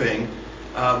forgiving,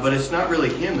 but it's not really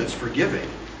him that's forgiving.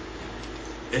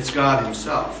 It's God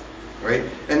himself, right?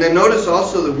 And then notice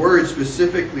also the word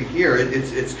specifically here.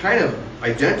 It's kind of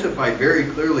identified very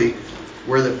clearly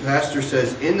where the pastor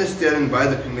says, in the stead and by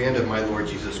the command of my Lord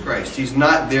Jesus Christ. He's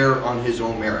not there on his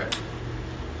own merit.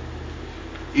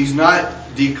 He's not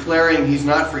declaring, he's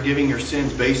not forgiving your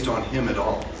sins based on him at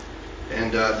all.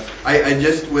 And I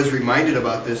just was reminded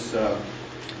about this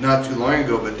not too long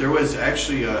ago, but there was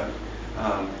actually a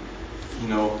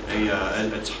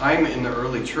time in the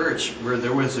early church where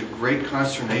there was a great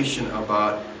consternation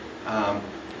about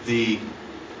the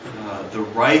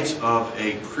right of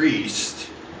a priest,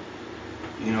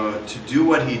 to do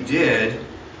what he did,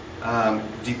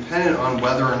 dependent on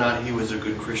whether or not he was a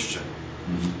good Christian.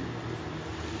 Mm-hmm.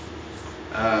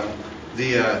 I'm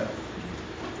going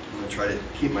to try to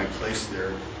keep my place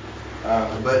there,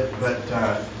 but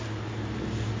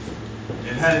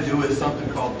it had to do with something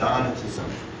called Donatism.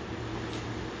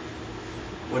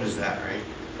 What is that, right?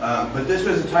 But this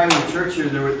was a time in the church here.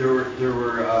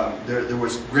 There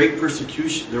was great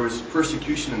persecution. There was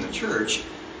persecution in the church,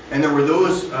 and there were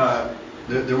those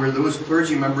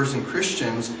clergy members and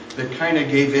Christians that kind of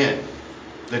gave in,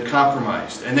 that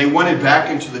compromised, and they wanted back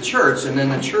into the church. And then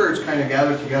the church kind of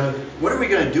gathered together. What are we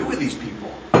going to do with these people?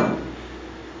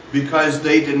 Because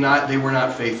they were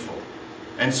not faithful,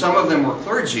 and some of them were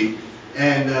clergy,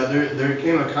 and there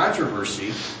came a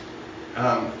controversy.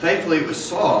 Thankfully, it was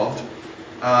solved,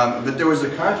 but there was a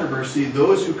controversy.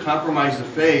 Those who compromise the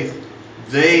faith,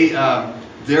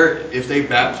 if they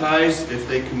baptize, if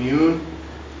they commune,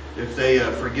 if they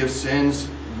forgive sins,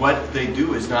 what they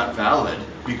do is not valid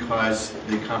because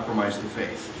they compromise the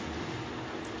faith.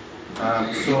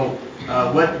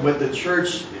 What the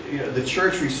church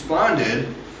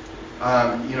responded,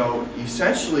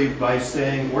 essentially by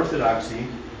saying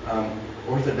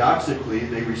orthodoxically,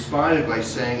 they responded by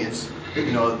saying it's,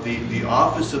 the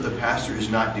office of the pastor is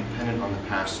not dependent on the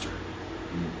pastor.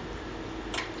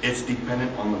 It's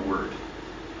dependent on the word.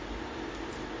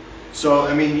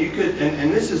 So, you could,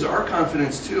 and this is our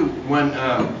confidence too, when,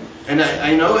 and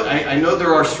I know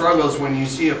there are struggles when you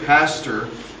see a pastor,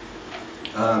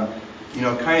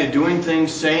 kind of doing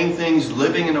things, saying things,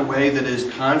 living in a way that is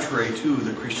contrary to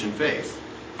the Christian faith.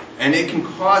 And it can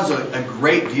cause a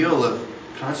great deal of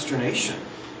consternation.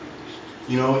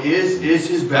 Is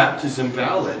his baptism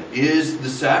valid? Is the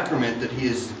sacrament that he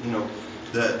is,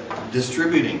 the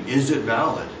distributing, is it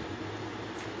valid?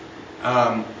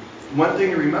 One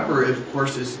thing to remember, of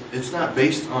course, is it's not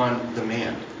based on the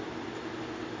man.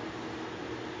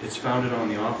 It's founded on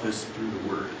the office through the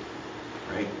word,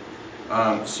 right?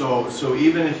 So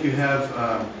even if you have,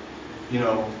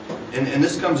 and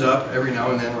this comes up every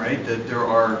now and then, right? That there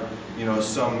are,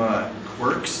 some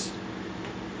quirks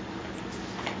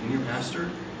in your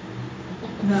pastor.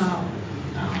 No.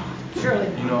 Surely.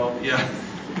 Yeah.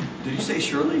 Did you say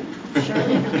Shirley?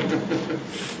 Surely.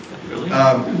 Really?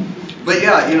 But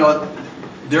yeah,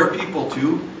 they're people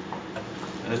too,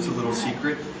 and it's a little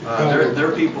secret.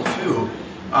 They're people too.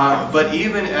 But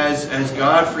even as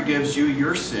God forgives you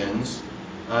your sins,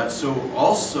 so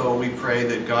also we pray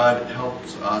that God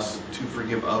helps us to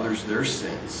forgive others their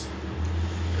sins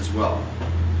as well.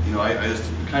 I was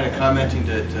kind of commenting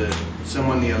to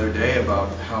someone the other day about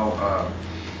how,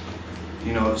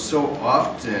 so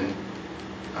often,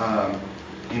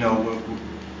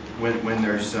 when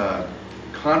there's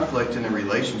conflict in a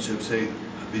relationship, say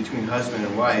between husband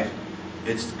and wife,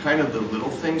 it's kind of the little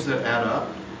things that add up.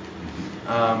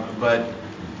 But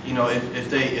you know, if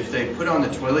they put on the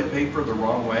toilet paper the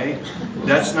wrong way,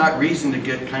 that's not reason to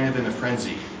get kind of in a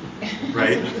frenzy,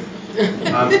 right?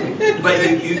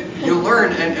 But you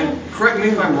learn, and correct me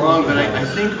if I'm wrong, but I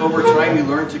think over time you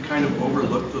learn to kind of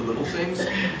overlook the little things.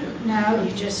 No,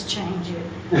 you just change it.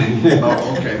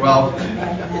 Oh, okay. Well,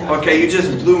 okay, you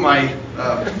just blew my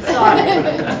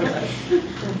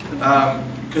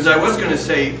because I was going to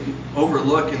say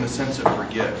overlook in the sense of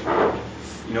forgive.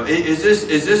 You know, is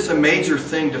this a major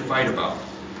thing to fight about?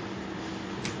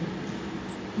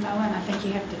 No, and I think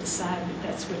you have to decide that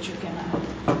that's what you're going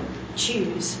to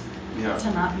choose. Yeah.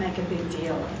 To not make a big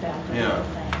deal about the little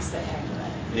things that happen.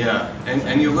 Yeah,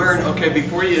 and you learn, okay,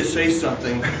 before you say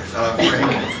something,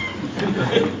 Frank, I'm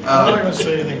not going to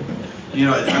say anything. you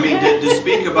know, I mean, to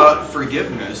speak about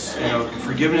forgiveness, you know,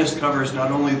 forgiveness covers not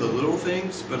only the little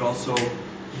things, but also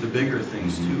the bigger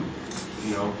things too,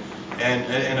 you know.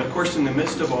 And of course, in the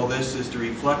midst of all this is to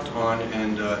reflect on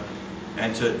and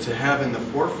to have in the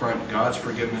forefront God's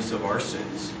forgiveness of our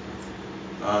sins.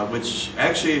 Which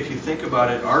actually, if you think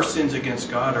about it, our sins against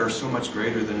God are so much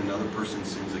greater than another person's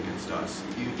sins against us.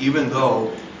 Even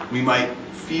though we might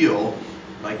feel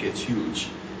like it's huge.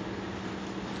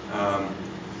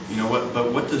 You know what?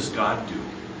 But what does God do?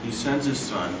 He sends His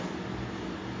Son.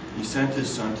 He sent His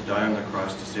Son to die on the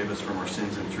cross to save us from our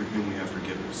sins, and through Him we have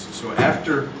forgiveness. So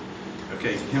after,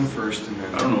 okay, Him first, and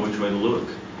then I don't know which way to look.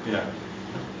 Yeah.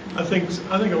 I think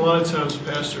a lot of times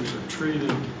pastors are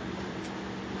treated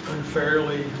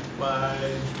unfairly by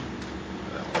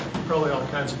probably all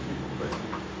kinds of people, but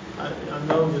I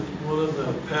know that one of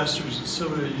the pastors that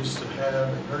Sylvia used to have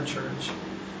in her church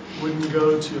wouldn't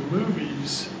go to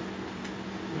movies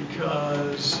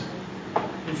because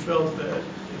he felt that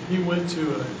if he went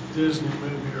to a Disney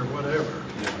movie or whatever,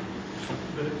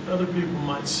 that other people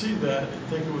might see that and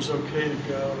think it was okay to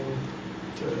go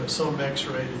to some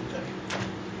X-rated thing.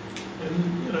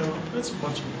 And, you know, that's a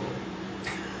bunch of bull.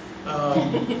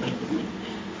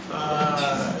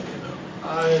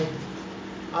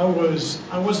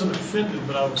 I wasn't offended,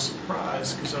 but I was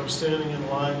surprised because I was standing in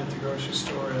line at the grocery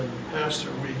store and the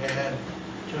pastor we had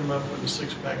came up with a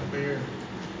 6-pack of beer.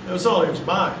 That was all he was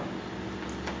buying.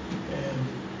 And,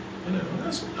 you know,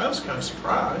 I was kind of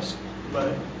surprised,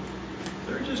 but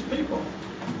they're just people.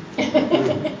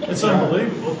 It's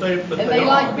unbelievable. They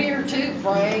like beer too,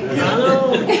 Frank. I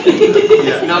know.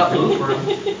 Yeah,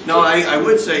 no, I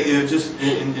would say, you know, just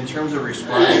in terms of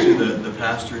response to the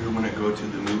pastor who wouldn't go to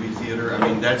the movie theater, I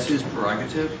mean, that's his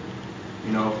prerogative,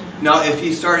 you know. Now, if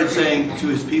he started saying to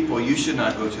his people, you should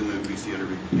not go to the movie theater,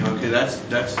 you know, okay, that's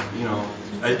you know,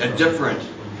 a different,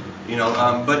 you know,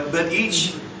 but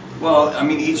each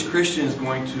Christian is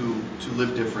going to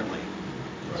live differently,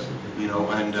 you know,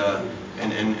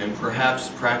 and perhaps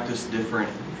practice different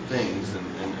things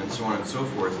and so on and so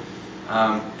forth.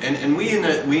 And we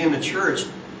in the church,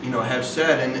 you know, have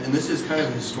said, and this is kind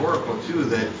of historical too,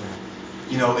 that,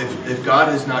 you know, if God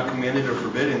has not commanded or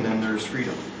forbidden, then there's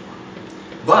freedom.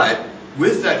 But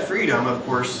with that freedom, of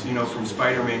course, you know, from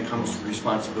Spider-Man comes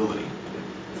responsibility.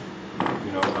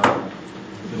 You know,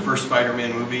 the first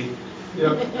Spider-Man movie.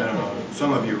 Yep. I don't know.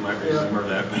 Some of you might remember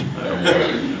that,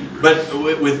 but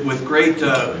with great,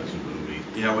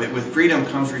 with freedom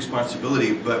comes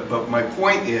responsibility. But my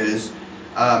point is,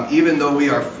 even though we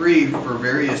are free for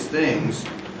various things,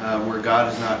 where God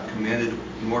has not commanded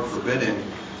nor forbidden,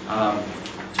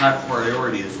 top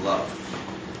priority is love.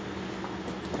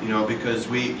 You know, because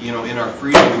we, you know, in our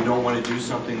freedom, we don't want to do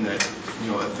something that, you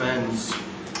know, offends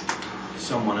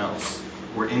someone else,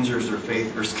 or injures their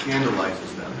faith, or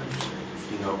scandalizes them,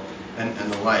 you know, and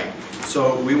the like.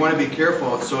 So we want to be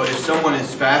careful. So if someone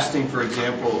is fasting, for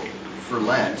example, for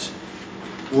Lent,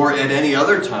 or at any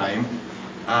other time,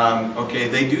 okay,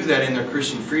 they do that in their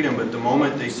Christian freedom, but the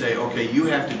moment they say, okay, you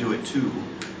have to do it too,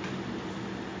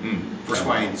 for X,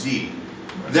 Y, and Z,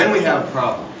 then we have a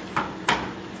problem.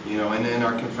 You know, and then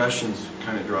our confessions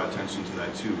kind of draw attention to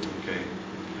that too. Okay,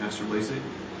 Pastor Lacey?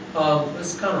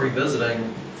 This is kind of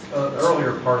revisiting an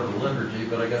earlier part of the liturgy,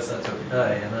 but I guess that's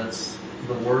okay, and that's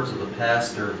the words of the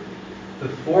pastor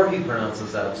before he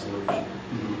pronounces absolution.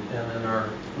 Mm-hmm. And in our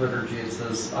liturgy it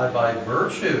says, I by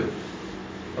virtue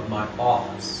of my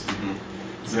office,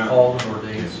 as a called and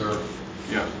ordained servant.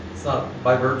 Yeah. It's not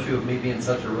by virtue of me being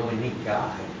such a really neat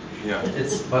guy. Yeah.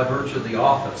 It's by virtue of the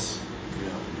office.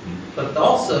 Yeah. But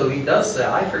also he does say,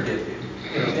 I forgive you.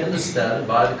 You know, in the stead and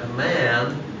by the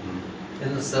command.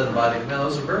 In the stead and by the command.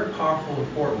 Those are very powerful,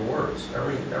 important words.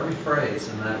 Every phrase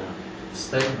in that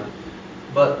statement.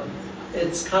 But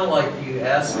it's kind of like you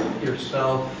ask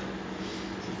yourself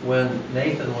when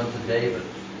Nathan went to David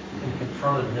and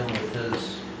confronted him with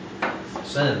his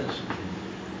sins,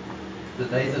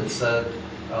 that Nathan said,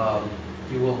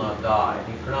 you will not die.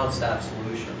 And he pronounced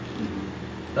absolution.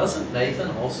 Doesn't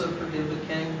Nathan also forgive the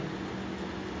king?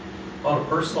 On a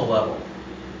personal level,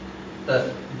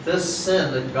 that this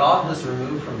sin that God has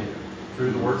removed from you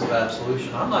through the words of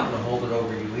absolution, I'm not going to hold it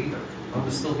over you either. I'm going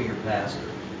to still be your pastor.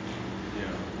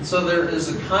 Yeah. And so there is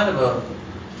a kind of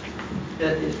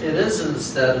it is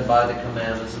instead and by the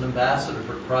command as an ambassador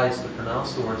for Christ to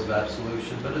pronounce the words of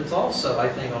absolution, but it's also, I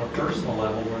think, on a personal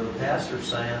level where the pastor's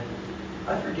saying,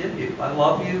 I forgive you. I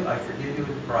love you. I forgive you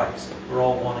in Christ. We're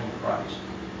all one in Christ.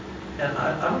 And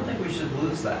I don't think we should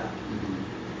lose that.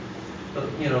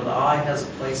 But, the I has a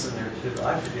place in there too.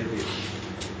 I forgive you.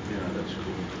 Yeah, that's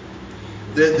cool.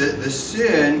 The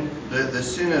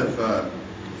sin of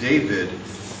David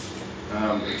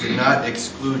did not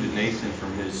exclude Nathan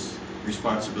from his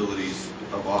responsibilities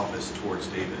of office towards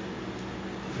David.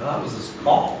 No, that was his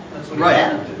call. That's what he Right.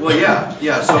 had to do. Well,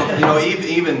 yeah. So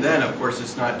even then, of course,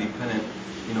 it's not dependent,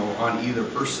 on either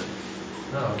person.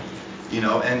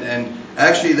 No. And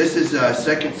actually, this is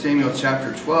 2 Samuel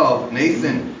chapter 12.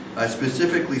 Nathan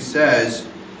specifically says,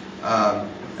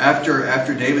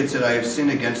 after David said, I have sinned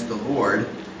against the Lord,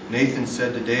 Nathan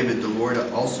said to David, the Lord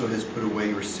also has put away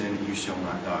your sin, you shall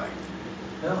not die.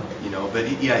 Yeah. But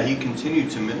he continued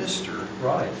to minister,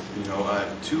 right,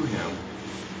 to him.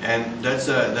 And that's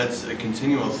a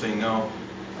continual thing now.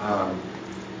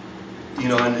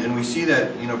 And we see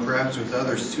that, perhaps with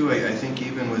others too. I think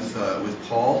even with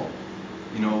Paul,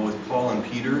 with Paul and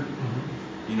Peter,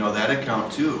 that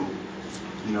account too.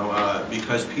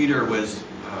 Because Peter was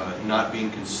not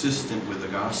being consistent with the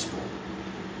gospel.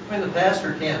 I mean, the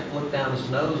pastor can't look down his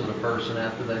nose at a person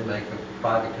after they make a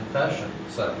private confession.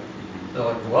 So they're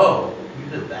like, whoa, you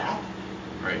did that?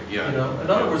 Right, yeah. In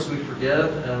other words, we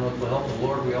forgive, and with the help of the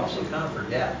Lord, we also kind of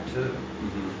forget, too.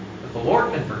 If the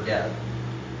Lord can forget,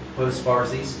 put as far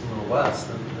as east from the west,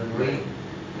 then we,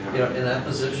 in that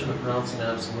position of pronouncing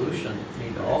absolution,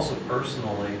 need to also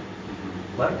personally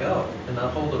let go and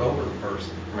not hold it over the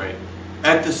person. Right.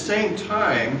 At the same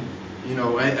time,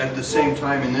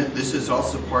 and this is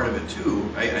also part of it too,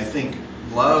 I think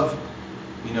love,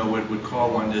 would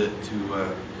call one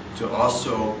to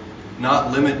also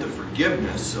not limit the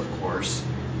forgiveness, of course,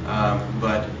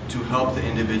 but to help the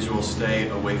individual stay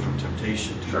away from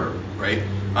temptation. Sure. Right?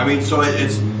 I mean, so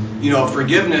it's,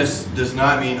 forgiveness does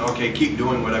not mean, okay, keep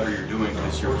doing whatever you're doing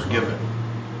because you're forgiven.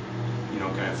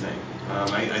 Kind of thing.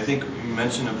 I think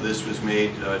mention of this was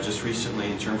made just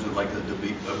recently in terms of like the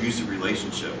abusive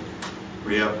relationship.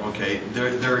 Where you have, okay,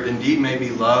 there indeed may be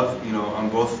love, on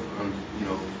both,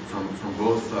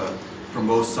 from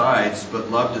both sides,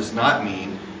 but love does not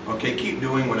mean, okay, keep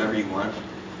doing whatever you want.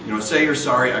 Say you're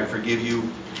sorry, I forgive you,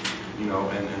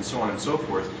 and so on and so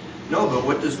forth. No, but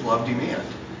what does love demand?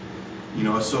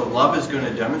 So love is going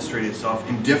to demonstrate itself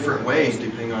in different ways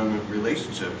depending on the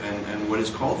relationship and what is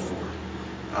called for.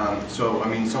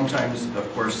 Sometimes,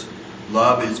 of course,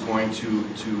 love is going to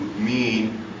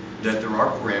mean that there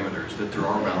are parameters, that there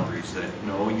are boundaries, that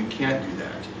no, you can't do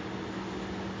that.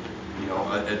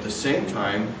 At the same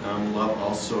time, love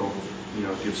also,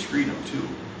 gives freedom too,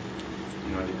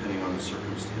 depending on the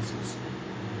circumstances.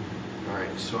 All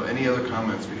right, so any other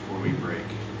comments before we break?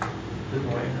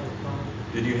 Okay.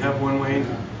 Did you have one, Wayne?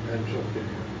 That's okay.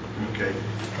 Okay.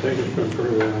 Take us from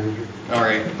further, Andrew. All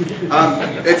right.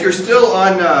 If you're still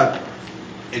on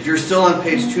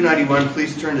page 291,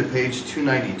 please turn to page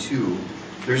 292.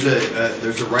 There's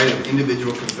a right of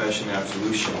individual confession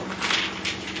absolution.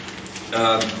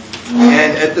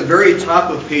 And at the very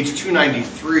top of page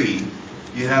 293,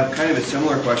 you have kind of a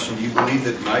similar question. Do you believe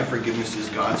that my forgiveness is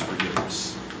God's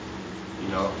forgiveness?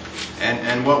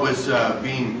 And what was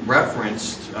being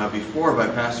referenced before by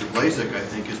Pastor Blazek, I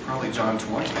think, is probably John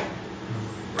 20.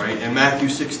 Right? And Matthew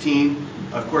 16,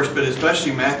 of course, but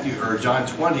especially John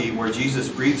 20, where Jesus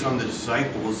breathes on the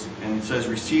disciples and says,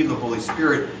 receive the Holy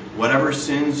Spirit. Whatever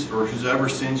sins or whosoever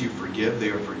sins you forgive, they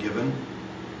are forgiven.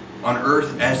 On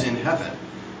earth as in heaven.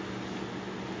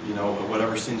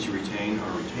 Whatever sins you retain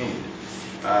are retained.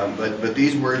 But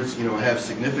these words, have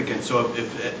significance. So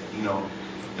if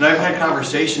and I've had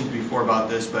conversations before about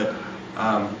this, but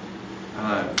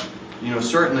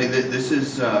certainly this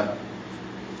is a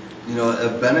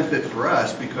benefit for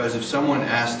us, because if someone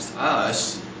asks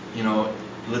us,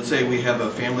 let's say we have a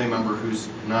family member who's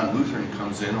non-Lutheran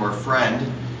comes in, or a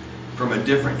friend from a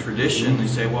different tradition, they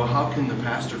say, well, how can the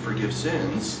pastor forgive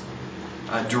sins?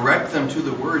 Direct them to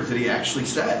the words that he actually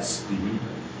says.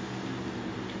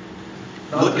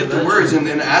 Look at the words and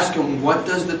then ask him, what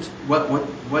does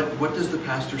the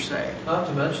pastor say? Not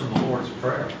to mention the Lord's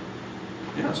Prayer.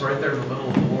 Yeah, it's right there in the middle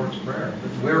of the Lord's Prayer.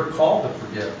 We're called to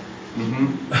forgive. Mm-hmm.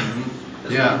 Mm-hmm.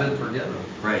 Because Yeah. we've been forgiven.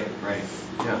 Right. Right.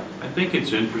 Yeah. I think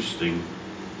it's interesting.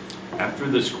 After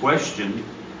this question,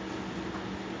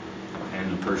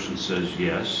 and the person says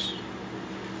yes,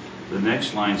 the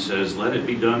next line says, "Let it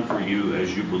be done for you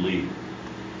as you believe."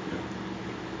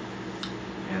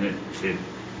 And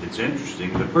it's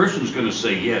interesting. The person's going to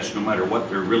say yes no matter what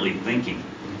they're really thinking.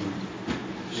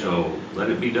 Mm-hmm. So let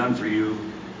it be done for you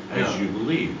as Yeah. you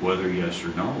believe, whether yes or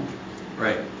no.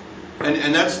 Right.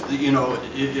 And that's, you know,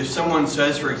 if someone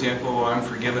says, for example, well, I'm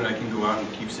forgiven, I can go out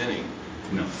and keep sinning.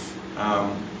 No.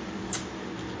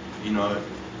 You know,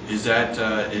 does that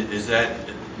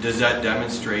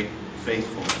demonstrate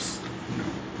faithfulness?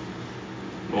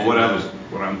 No. Well,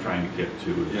 what I'm trying to get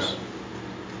to is,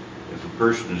 if a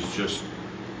person is just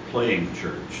playing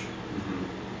church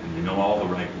and they know all the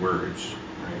right words,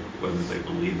 Right. whether they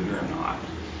believe it or not,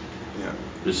 Yeah.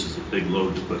 this is a big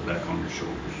load to put back on their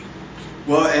shoulders.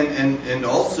 Well, and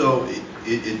also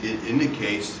it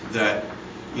indicates that,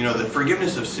 you know, the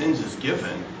forgiveness of sins is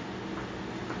given,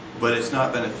 but it's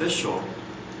not beneficial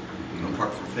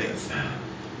apart from faith.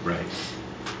 Right.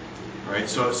 Right.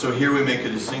 So here we make a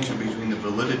distinction between the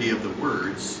validity of the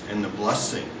words and the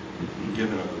blessing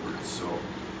given of the words. So.